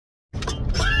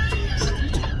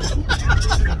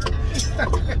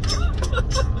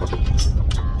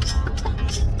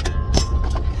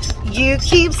You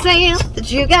keep saying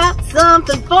that you got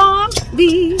something for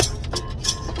me,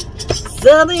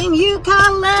 something you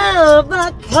call love,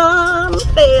 but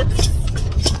confess.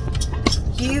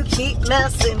 You keep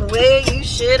messing where you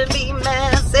shouldn't be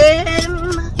messing,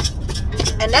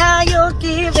 and now you're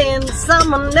giving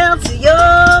someone else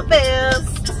your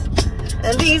best.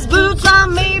 And these boots are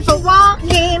made for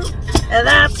walking, and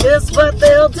that's just what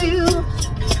they'll do.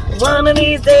 One of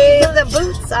these days the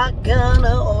boots are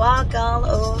gonna walk all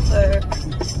over.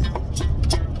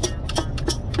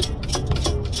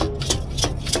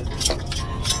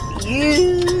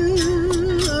 You,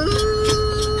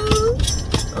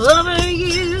 over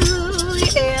you,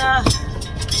 yeah.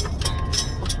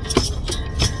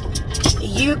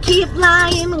 You keep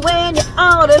lying when you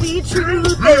ought to be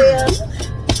truthing.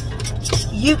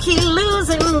 You keep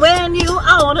losing when you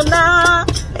ought to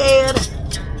not.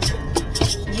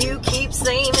 You keep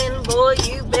saying, boy,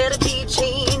 you better be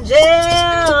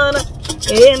changing.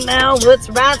 And now what's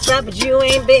right's right, but you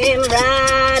ain't been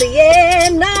right. Yeah,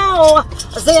 no.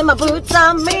 I said my boots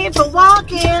are made for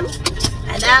walking,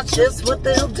 and that's just what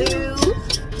they'll do.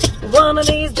 One of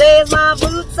these days my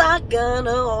boots are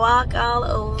gonna walk all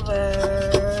over.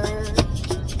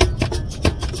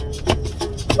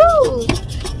 Woo!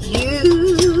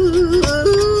 You.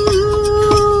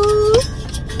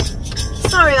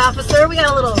 Sorry, officer, we got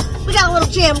a little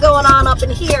jam going on up in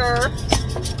here.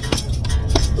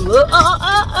 Oh,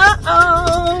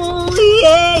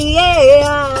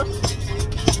 yeah.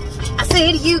 I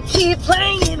said you keep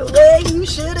playing the way you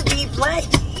shouldn't be playing.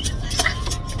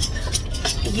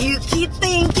 You keep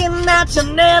thinking that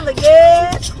you'll never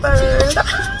get burned.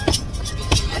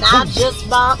 And I just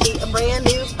bought me a brand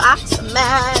new box of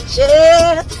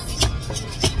matches.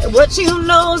 And what you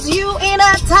know is you ain't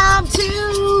had time to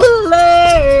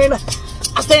learn.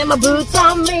 I said my boots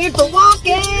are made for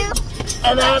walking,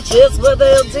 and that's just what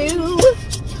they'll do.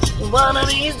 One of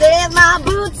these days my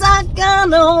boots are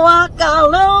gonna walk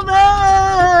all over.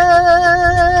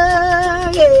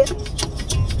 Yeah.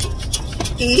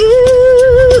 You.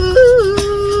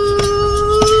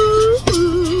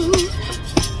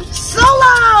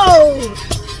 Solo.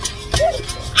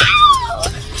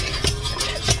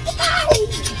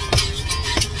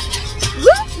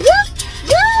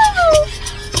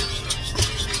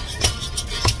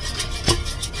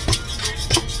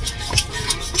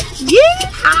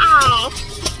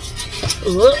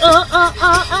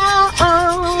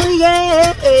 Yeah.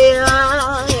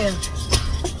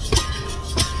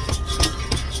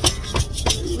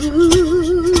 Ooh.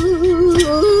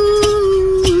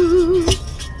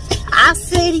 I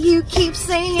said you keep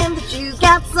saying that you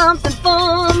got something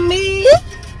for me,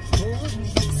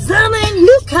 something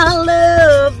you call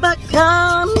love, but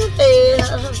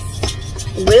confess.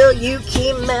 Well, you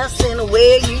keep messing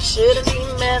where you shouldn't be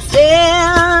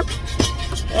messing,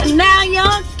 and now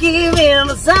you're giving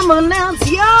someone else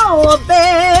your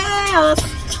best.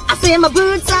 I say my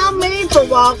boots are made for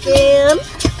walking,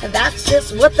 and that's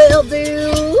just what they'll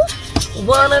do.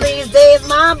 One of these days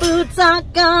my boots are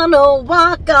gonna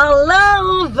walk all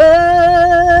over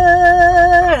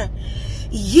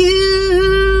you.